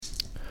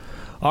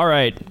All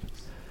right.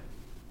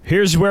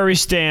 Here's where we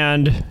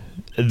stand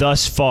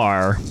thus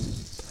far.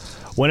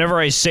 Whenever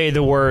I say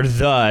the word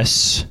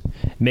thus,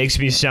 it makes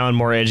me sound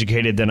more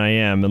educated than I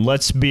am. And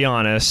let's be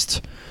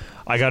honest,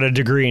 I got a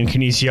degree in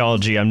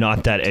kinesiology. I'm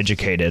not that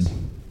educated.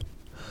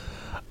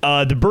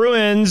 The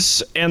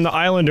Bruins and the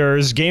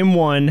Islanders, game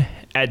 1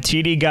 at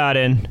TD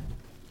Garden,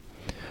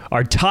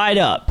 are tied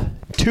up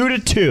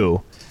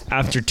 2-2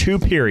 after 2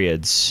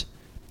 periods.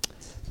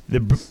 The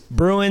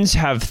Bruins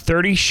have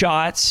 30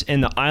 shots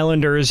and the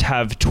Islanders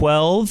have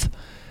 12.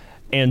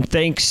 And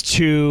thanks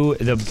to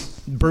the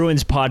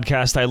Bruins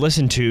podcast I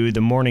listen to,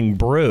 The Morning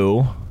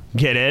Brew,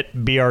 get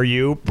it?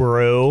 B-R-U,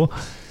 Brew.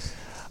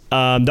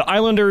 The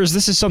Islanders,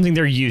 this is something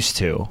they're used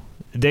to.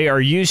 They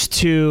are used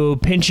to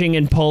pinching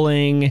and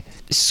pulling,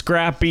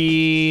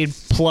 scrappy,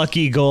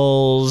 plucky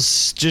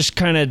goals, just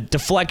kind of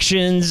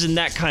deflections and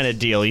that kind of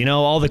deal. You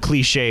know, all the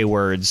cliche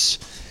words.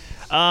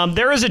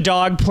 There is a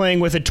dog playing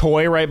with a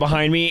toy right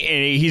behind me,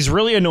 and he's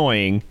really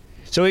annoying.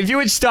 So if you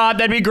would stop,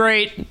 that'd be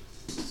great.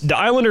 The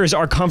Islanders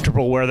are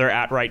comfortable where they're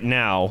at right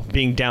now,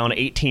 being down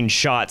 18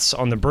 shots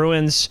on the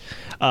Bruins.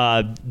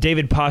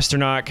 David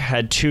Pastrnak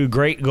had 2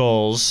 great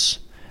goals,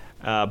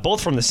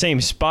 both from the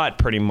same spot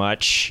pretty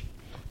much,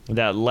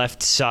 that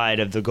left side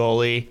of the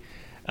goalie.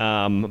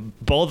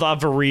 Both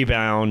off a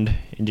rebound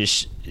and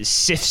just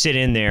sifts it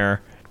in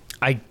there.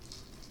 I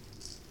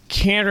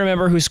can't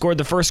remember who scored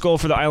the first goal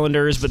for the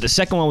Islanders, but the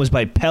second one was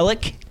by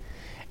Pelech,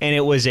 and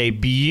it was a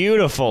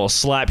beautiful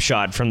slap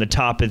shot from the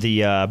top of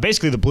the,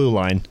 basically the blue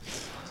line.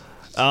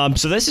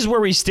 So this is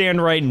where we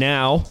stand right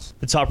now.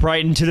 Let's hop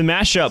right into the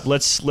mashup.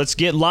 Let's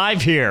get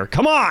live here.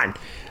 Come on!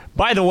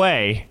 By the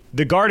way,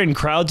 the Garden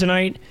crowd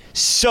tonight,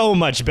 so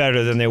much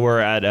better than they were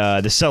at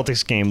the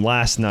Celtics game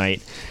last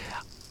night.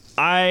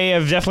 I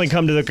have definitely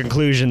come to the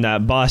conclusion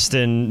that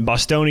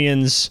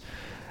Bostonians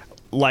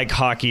like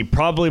hockey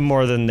probably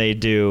more than they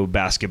do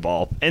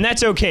basketball. And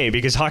that's okay,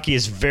 because hockey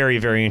is very,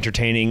 very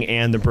entertaining,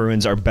 and the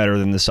Bruins are better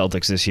than the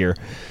Celtics this year.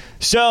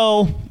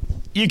 So,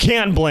 you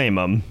can't blame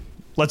them.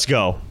 Let's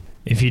go.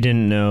 If you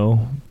didn't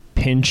know,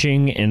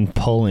 pinching and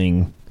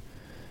pulling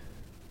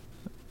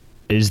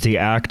is the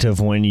act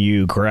of when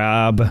you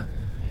grab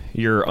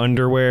your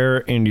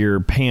underwear and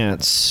your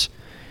pants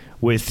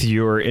with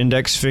your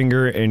index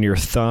finger and your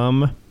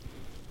thumb,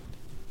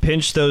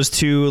 pinch those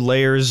 2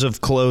 layers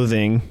of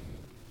clothing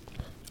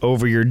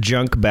over your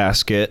junk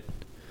basket,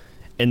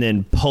 and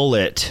then pull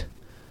it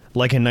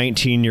like a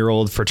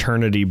 19-year-old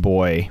fraternity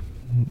boy.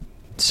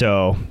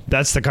 So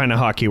that's the kind of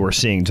hockey we're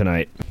seeing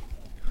tonight.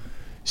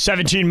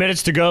 17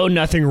 minutes to go,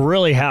 nothing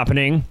really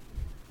happening.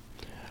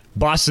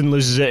 Boston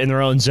loses it in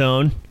their own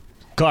zone.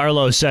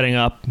 Carlo setting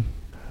up.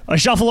 A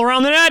shuffle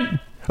around the net.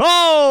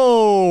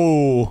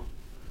 Oh!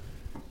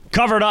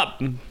 Covered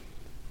up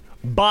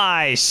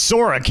by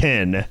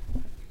Sorokin.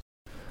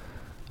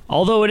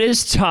 Although it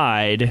is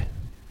tied,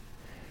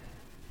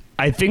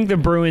 I think the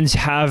Bruins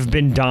have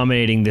been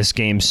dominating this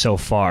game so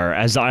far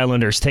as the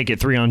Islanders take it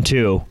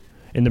 3-on-2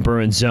 in the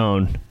Bruins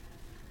zone.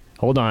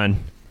 Hold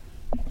on.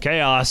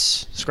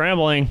 Chaos.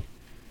 Scrambling.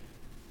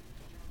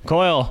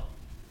 Coyle.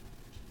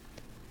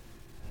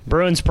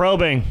 Bruins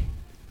probing.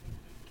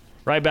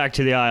 Right back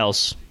to the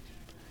Isles.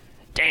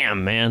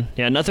 Damn, man.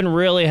 Yeah, nothing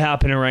really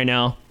happening right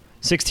now.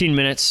 16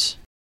 minutes.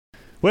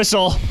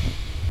 Whistle.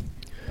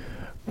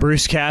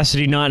 Bruce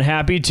Cassidy not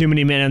happy. Too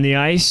many men on the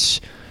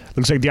ice.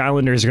 Looks like the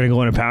Islanders are going to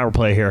go on a power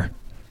play here.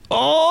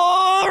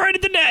 Oh, right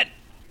at the net.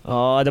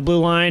 Oh, the blue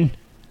line.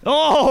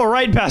 Oh,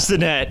 right past the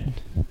net.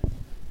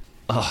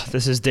 Oh,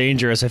 this is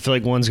dangerous. I feel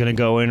like one's going to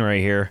go in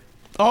right here.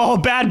 Oh,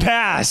 bad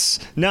pass.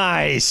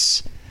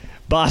 Nice.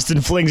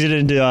 Boston flings it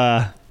into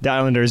the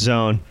Islanders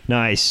zone.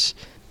 Nice.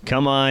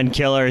 Come on,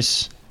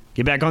 killers.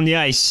 Get back on the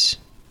ice.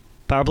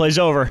 Power play's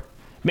over.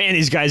 Man,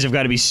 these guys have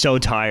got to be so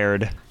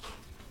tired.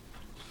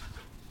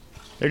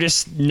 They're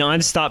just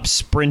nonstop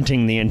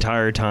sprinting the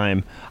entire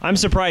time. I'm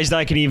surprised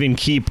I can even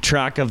keep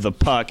track of the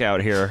puck out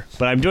here,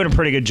 but I'm doing a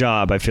pretty good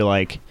job, I feel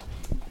like.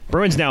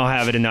 Bruins now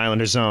have it in the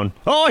Islanders zone.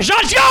 Oh, a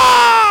shot!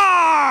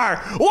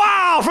 Score!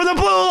 Wow, for the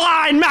blue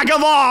line,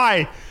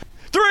 McAvoy!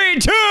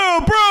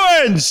 3-2,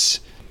 Bruins!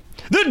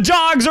 The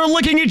dogs are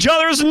licking each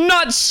other's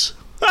nuts!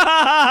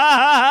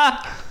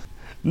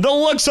 The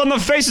looks on the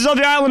faces of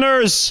the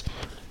Islanders.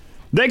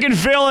 They can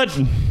feel it.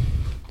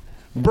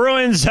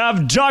 Bruins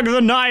have dug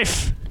the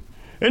knife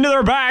into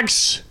their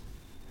backs,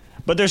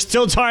 but there's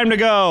still time to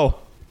go.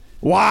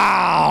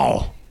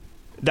 Wow.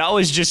 That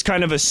was just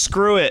kind of a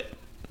screw it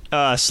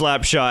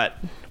slap shot.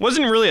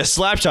 Wasn't really a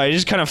slap shot. He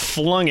just kind of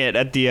flung it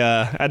at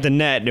the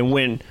net and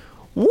went,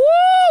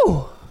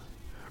 woo!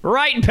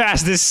 Right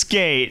past his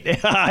skate.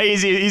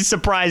 He's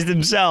surprised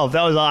himself.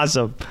 That was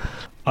awesome.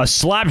 A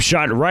slap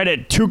shot right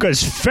at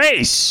Tuukka's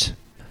face.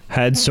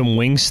 Had some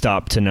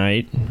Wingstop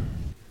tonight.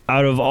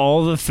 Out of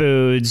all the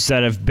foods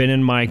that have been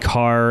in my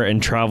car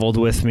and traveled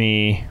with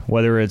me,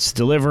 whether it's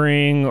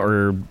delivering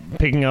or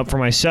picking up for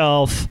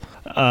myself,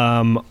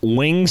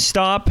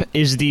 Wingstop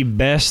is the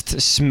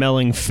best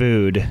smelling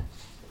food,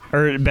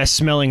 or best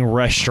smelling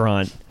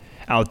restaurant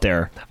out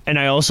there. And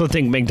I also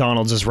think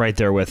McDonald's is right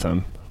there with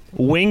them.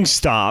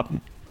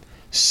 Wingstop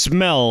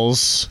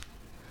smells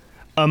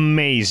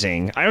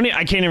amazing.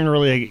 I can't even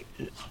really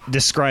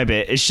describe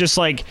it. It's just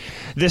like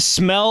the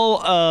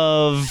smell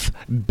of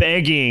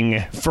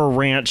begging for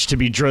ranch to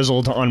be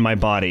drizzled on my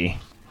body.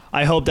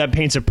 I hope that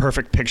paints a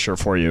perfect picture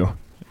for you.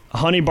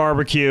 Honey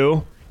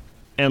barbecue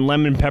and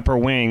lemon pepper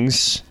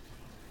wings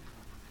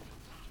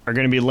are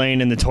going to be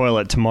laying in the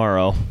toilet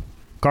tomorrow.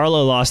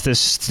 Carlo lost his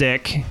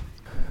stick.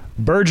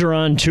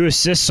 Bergeron, 2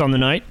 assists on the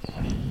night.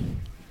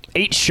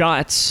 8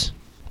 shots.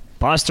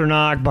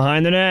 Pastrnak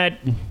behind the net.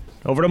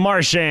 Over to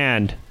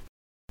Marchand.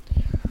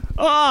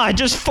 Oh, I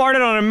just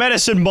farted on a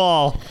medicine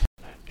ball.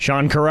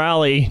 Sean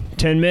Corrali,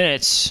 10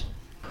 minutes.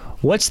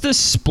 What's the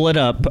split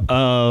up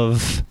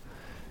of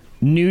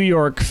New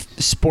York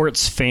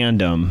sports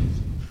fandom?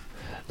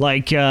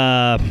 Like,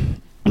 I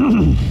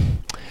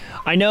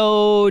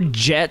know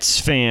Jets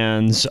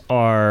fans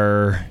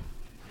are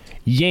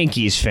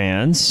Yankees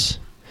fans,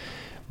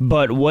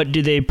 but what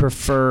do they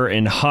prefer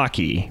in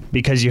hockey?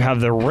 Because you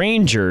have the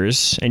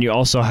Rangers and you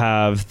also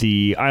have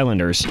the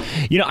Islanders.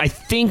 You know, I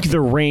think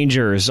the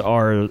Rangers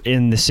are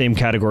in the same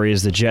category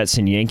as the Jets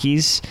and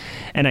Yankees,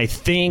 and I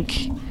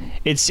think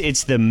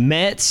it's the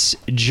Mets,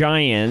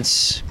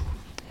 Giants,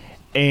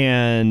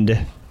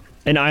 and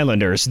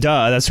Islanders.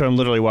 Duh, that's what I'm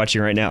literally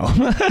watching right now.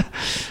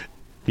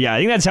 Yeah, I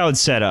think that's how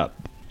it's set up.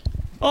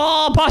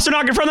 Oh,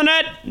 Pastrnak in front of the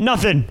net.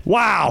 Nothing.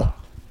 Wow.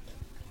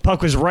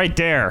 Puck was right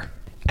there.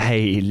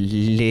 I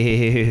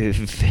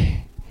live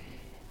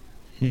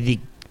the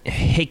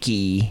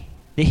hickey.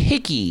 The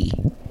hickey.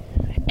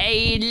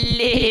 I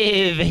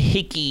live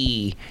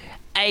hickey.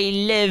 I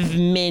love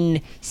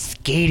men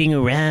skating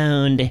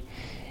around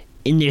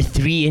in their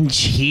 3-inch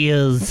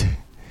heels,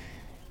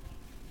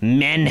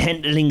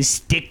 manhandling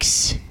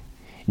sticks,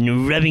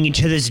 and rubbing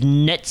each other's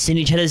nuts in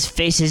each other's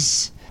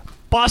faces.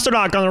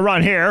 Pastrnak on the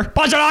run here.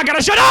 Pastrnak got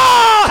a shot.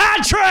 Oh,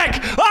 hat trick!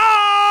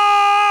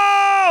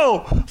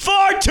 Oh!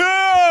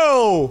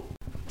 4-2!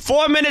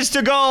 4 minutes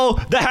to go.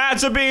 The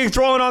hats are being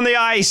thrown on the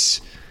ice.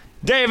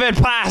 David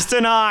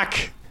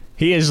Pastrnak.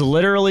 He is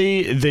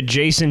literally the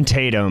Jason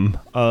Tatum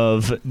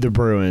of the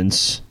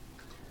Bruins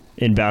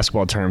in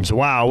basketball terms.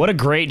 Wow, what a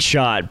great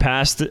shot.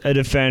 Past a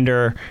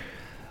defender,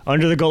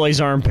 under the goalie's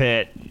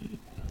armpit,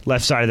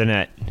 left side of the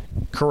net.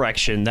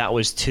 Correction, that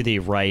was to the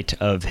right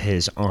of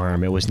his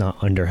arm. It was not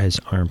under his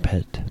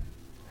armpit.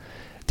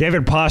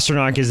 David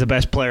Pastrnak is the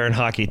best player in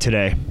hockey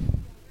today.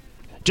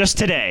 Just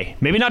today.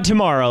 Maybe not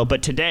tomorrow,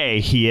 but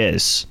today he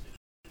is.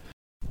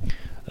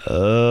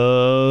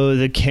 Oh,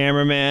 the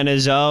cameraman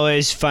is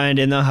always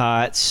finding the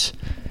hots.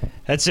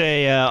 That's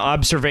a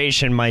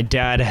observation my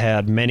dad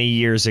had many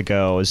years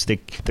ago. Is the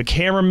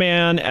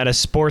cameraman at a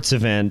sports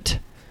event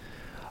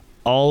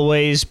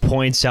always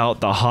points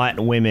out the hot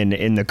women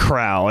in the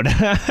crowd.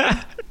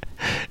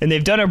 And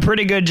they've done a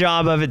pretty good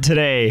job of it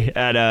today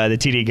at the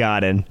TD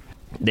Garden.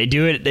 They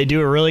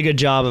do a really good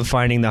job of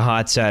finding the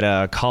hots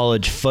at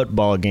college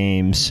football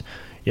games.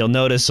 You'll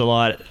notice a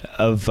lot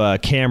of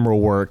camera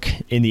work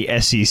in the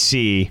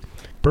SEC.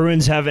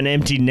 Bruins have an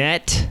empty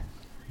net,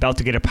 about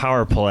to get a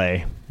power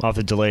play off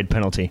the delayed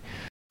penalty.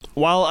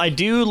 While I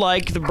do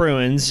like the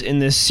Bruins in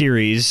this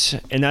series,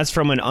 and that's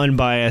from an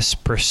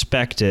unbiased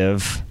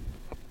perspective,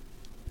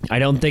 I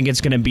don't think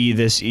it's going to be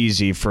this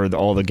easy for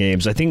all the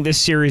games. I think this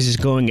series is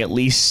going at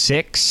least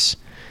 6.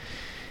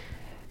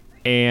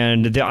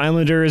 And the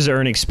Islanders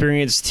are an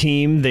experienced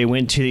team. They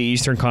went to the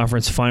Eastern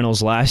Conference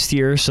Finals last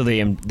year, so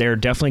they're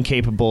definitely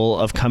capable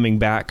of coming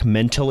back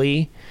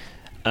mentally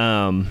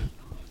and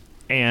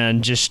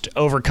just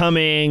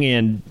overcoming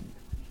and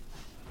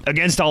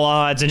against all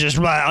odds and just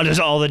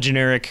all the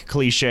generic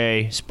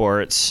cliche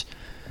sports.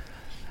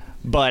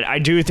 But I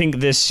do think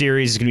this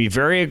series is going to be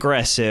very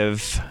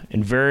aggressive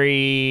and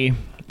very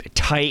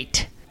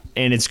tight,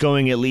 and it's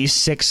going at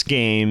least 6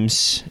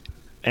 games,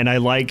 and I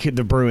like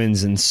the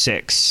Bruins in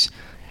 6.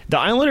 The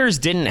Islanders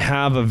didn't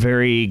have a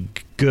very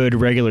good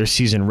regular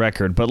season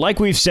record, but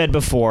like we've said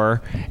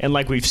before, and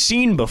like we've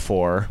seen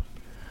before,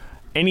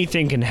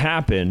 anything can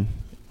happen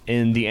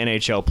in the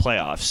NHL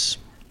playoffs.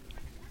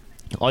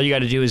 All you got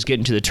to do is get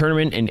into the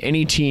tournament, and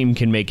any team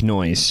can make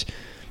noise.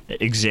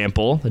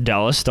 Example, the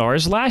Dallas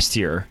Stars last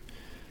year.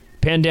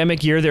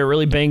 Pandemic year, they were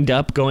really banged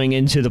up going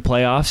into the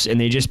playoffs, and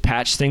they just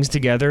patched things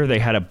together. They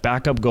had a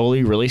backup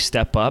goalie really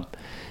step up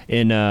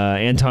in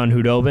Anton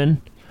Khudobin,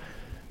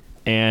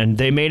 and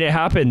they made it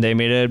happen. They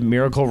made a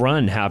miracle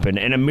run happen,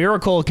 and a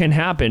miracle can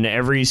happen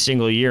every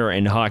single year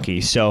in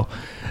hockey. So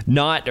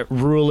not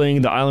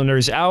ruling the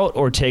Islanders out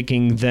or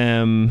taking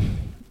them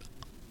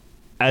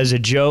as a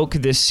joke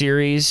this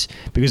series,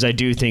 because I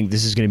do think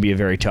this is going to be a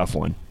very tough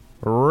one.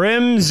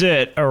 Rims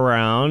it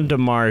around to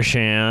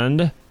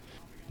Marchand.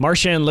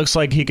 Marchand looks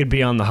like he could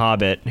be on The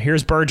Hobbit.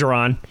 Here's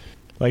Bergeron.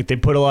 Like they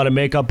put a lot of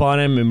makeup on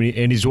him,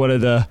 and he's one of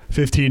the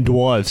 15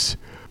 dwarfs.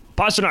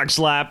 Pastrnak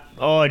slap.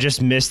 Oh, I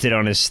just missed it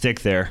on his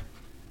stick there.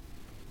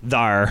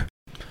 There.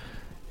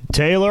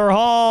 Taylor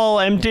Hall,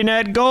 empty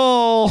net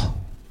goal.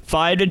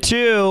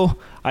 5-2.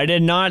 I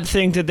did not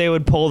think that they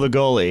would pull the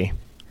goalie,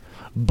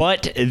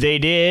 but they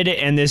did,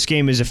 and this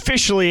game is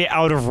officially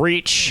out of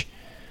reach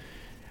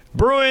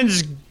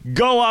Bruins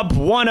go up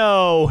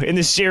 1-0 in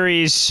the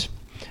series,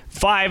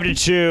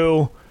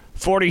 5-2,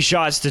 40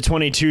 shots to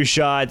 22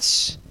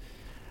 shots.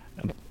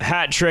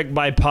 Hat trick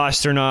by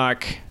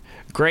Pastrnak.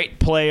 Great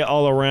play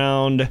all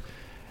around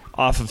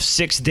off of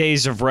 6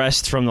 days of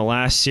rest from the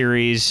last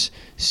series.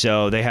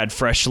 So they had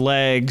fresh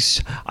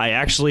legs. I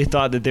actually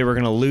thought that they were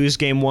going to lose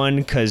game one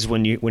because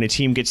when a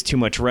team gets too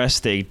much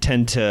rest, they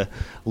tend to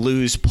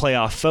lose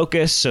playoff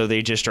focus. So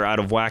they just are out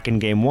of whack in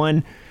game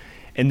one.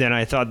 And then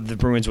I thought the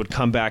Bruins would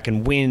come back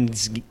and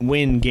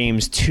win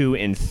games 2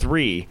 and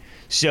 3.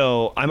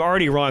 So I'm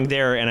already wrong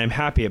there, and I'm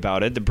happy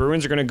about it. The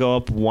Bruins are going to go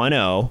up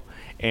 1-0,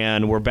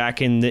 and we're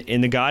back in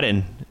the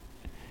Garden.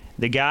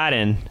 The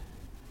Garden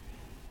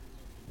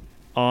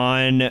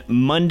on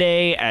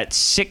Monday at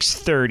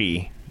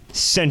 6:30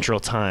 Central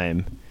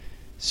Time.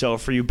 So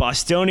for you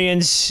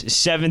Bostonians,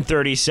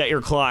 7:30, set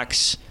your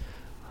clocks.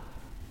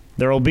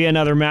 There will be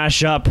another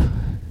mashup.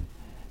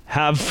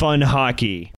 Have fun hockey.